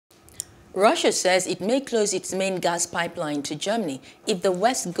Russia says it may close its main gas pipeline to Germany if the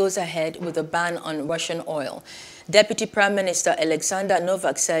West goes ahead with a ban on Russian oil. Deputy Prime Minister Alexander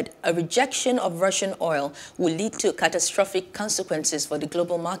Novak said a rejection of Russian oil will lead to catastrophic consequences for the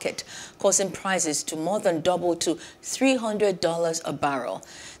global market, causing prices to more than double to $300 a barrel.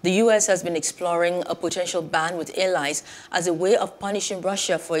 The U.S. has been exploring a potential ban with allies as a way of punishing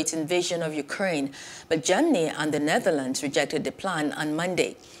Russia for its invasion of Ukraine, but Germany and the Netherlands rejected the plan on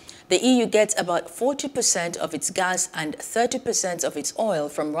Monday. The EU gets about 40% of its gas and 30% of its oil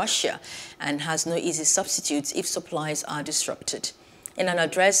from Russia and has no easy substitutes if supplies are disrupted. In an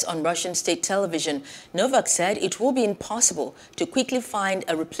address on Russian state television, Novak said it will be impossible to quickly find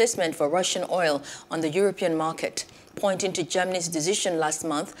a replacement for Russian oil on the European market, pointing to Germany's decision last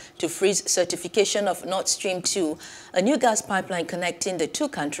month to freeze certification of Nord Stream 2, a new gas pipeline connecting the two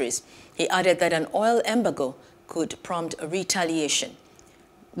countries. He added that an oil embargo could prompt a retaliation.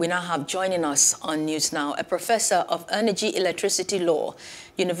 We now have joining us on News Now a professor of energy electricity law,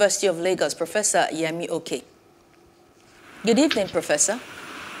 University of Lagos, Professor Yemi Oke. Good evening, Professor.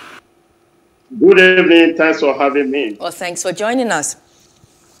 Good evening. Thanks for having me. Well, thanks for joining us.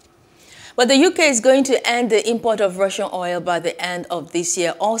 Well, the UK is going to end the import of Russian oil by the end of this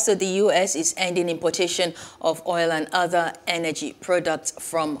year. Also, the US is ending importation of oil and other energy products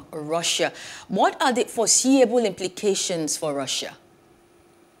from Russia. What are the foreseeable implications for Russia?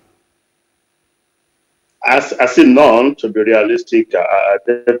 I see none, to be realistic. I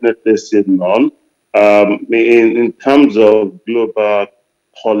definitely see none. In terms of global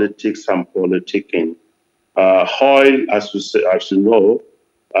politics and politicking, oil, as you know,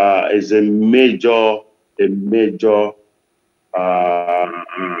 is a major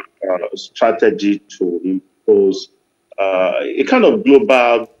strategy to impose a kind of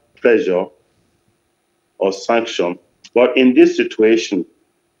global pressure or sanction. But in this situation,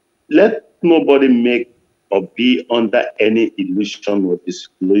 let nobody make or be under any illusion or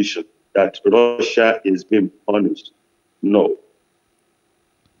disillusion that Russia is being punished. No.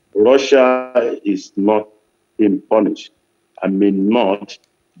 Russia is not being punished. I mean, not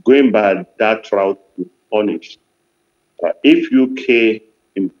going by that route to punish. If UK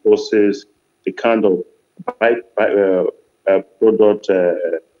imposes a kind of product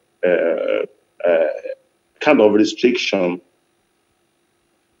kind of restriction,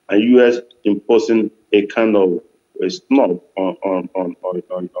 and US imposing a kind of a snub on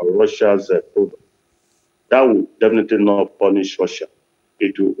Russia's product, that will definitely not punish Russia.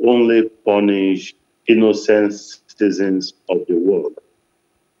 It will only punish innocent citizens of the world,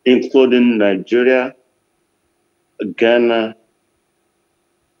 including Nigeria, Ghana,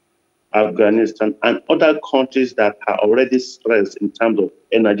 Afghanistan, and other countries that are already stressed in terms of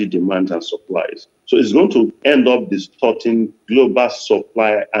energy demand and supplies. So it's going to end up distorting global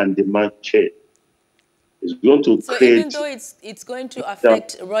supply and demand chain. It's going to so create... even though it's going to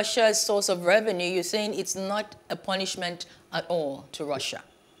affect Russia's source of revenue, you're saying it's not a punishment at all to Russia?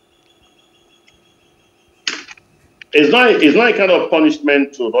 It's not a kind of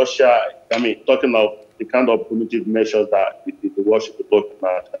punishment to Russia. I mean, talking of the kind of punitive measures that the world should be looking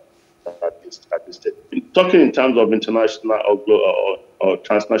at this stage. Talking in terms of international or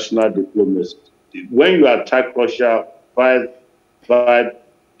transnational diplomacy, when you attack Russia by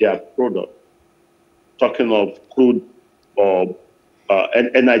their product, talking of crude or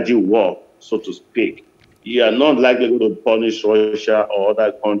energy war, so to speak, you are not likely going to punish Russia or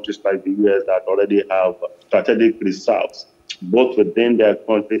other countries like the US that already have strategic reserves, both within their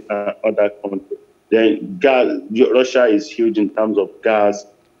country and other countries. Then gas, Russia is huge in terms of gas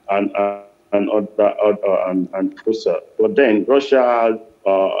and crucial. But then Russia has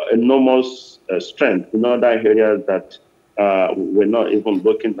enormous strength in other areas that we're not even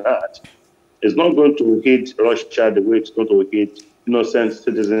looking at. It's not going to hit Russia the way it's going to hit innocent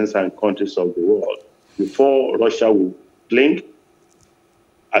citizens and countries of the world. Before Russia will blink,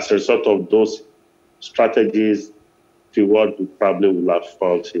 as a result of those strategies, the world probably will have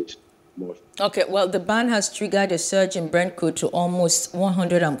felt it more. Okay, well, the ban has triggered a surge in Brent crude to almost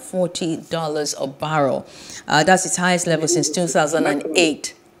 $140 a barrel. That's its highest level since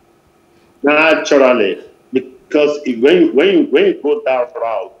 2008. Naturally, because when you go that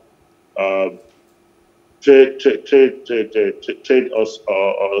route, trade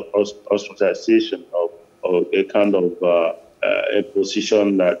authorization of a kind of a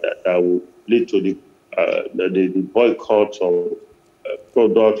position that will lead to the boycott of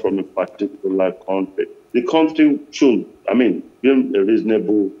product from a particular country. The country should, I mean, being a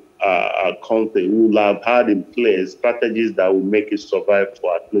reasonable country, will have had in place strategies that will make it survive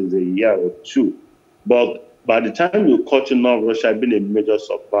for at least a year or two. But by the time you're cutting off Russia being a major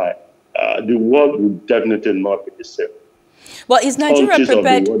supplier, the world would definitely not be the same. Well, is Nigeria Countries of the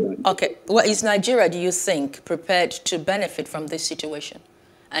prepared? world Okay. Well, is Nigeria, do you think, prepared to benefit from this situation?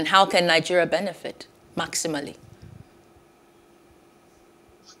 And how can Nigeria benefit maximally?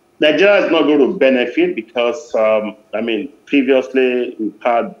 Nigeria is not going to benefit because, previously we've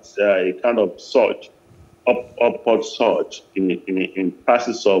had a kind of surge, upward surge in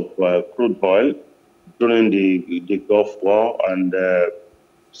prices of crude oil during the Gulf War, and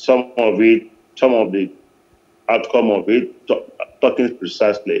some of the outcome of it, talking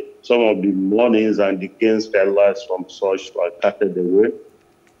precisely, some of the monies and the gains realized from such were carted away,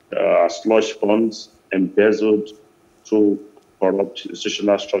 slush funds embezzled through corrupt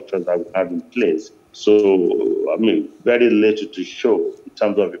institutional structures that we have in place. So, very little to show in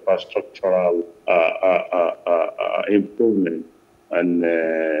terms of infrastructural improvement and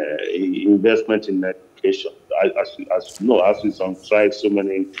investment in education. As you know, as we tried, so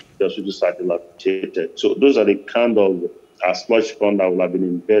many hospitals are dilapidated. So those are the kind of slush fund that will have been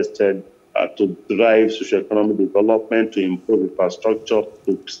invested to drive socioeconomic development, to improve infrastructure,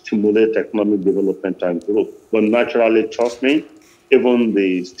 to stimulate economic development and growth. But naturally, trust me, even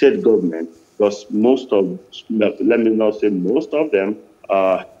the state government, because let me not say most of them,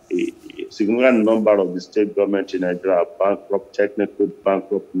 a significant number of the state government in Nigeria are bankrupt, technically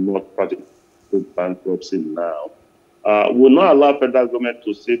bankrupt, not practically bankruptcy now. Will not allow federal government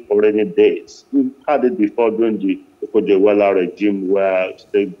to sit for rainy days. We've had it before during the Kojewala regime, where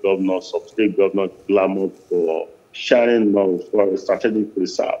state governors clamored for sharing of strategic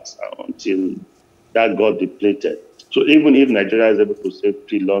reserves until that got depleted. So even if Nigeria is able to save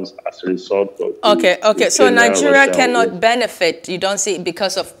trillions as a result of Okay. So Nigeria cannot benefit. You don't see it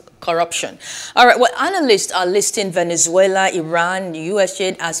because of corruption. All right. Well, analysts are listing Venezuela, Iran, US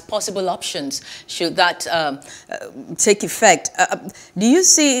aid as possible options should that take effect. Do you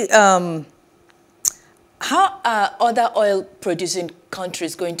see how are other oil-producing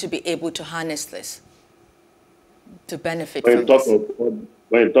countries going to be able to harness this to benefit from this?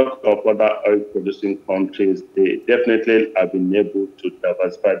 When you talk of other oil-producing countries, they definitely have been able to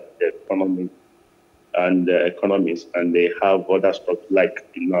diversify their economy and economies, and they have other stuff like,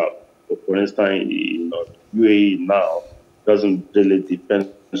 for instance, UAE now doesn't really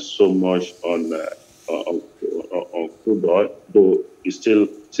depend so much on crude oil, though it still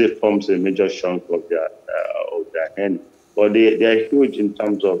forms a major chunk of their hand. But they are huge in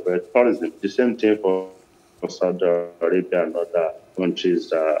terms of tourism. The same thing for Saudi Arabia and other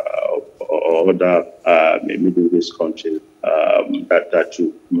countries or other Middle East countries that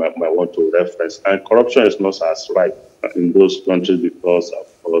you might want to reference. And corruption is not as ripe in those countries because,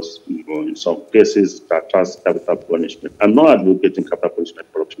 of course, in some cases, that has capital punishment. I'm not advocating capital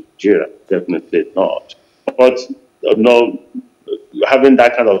punishment corruption in Nigeria, definitely not. But having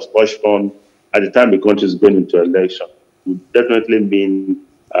that kind of slush fund at the time the country is going into election would definitely mean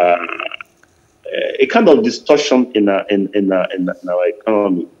a kind of distortion in our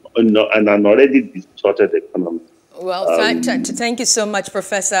economy, and an already distorted economy. Well, thank you so much,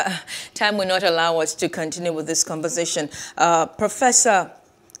 Professor. Time will not allow us to continue with this conversation. Professor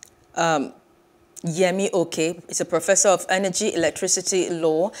Yemi Oke is a professor of energy, electricity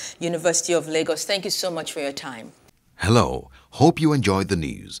law, University of Lagos. Thank you so much for your time. Hello. Hope you enjoyed the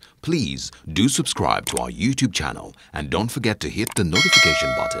news. Please do subscribe to our YouTube channel and don't forget to hit the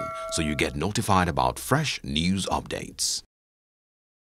notification button so you get notified about fresh news updates.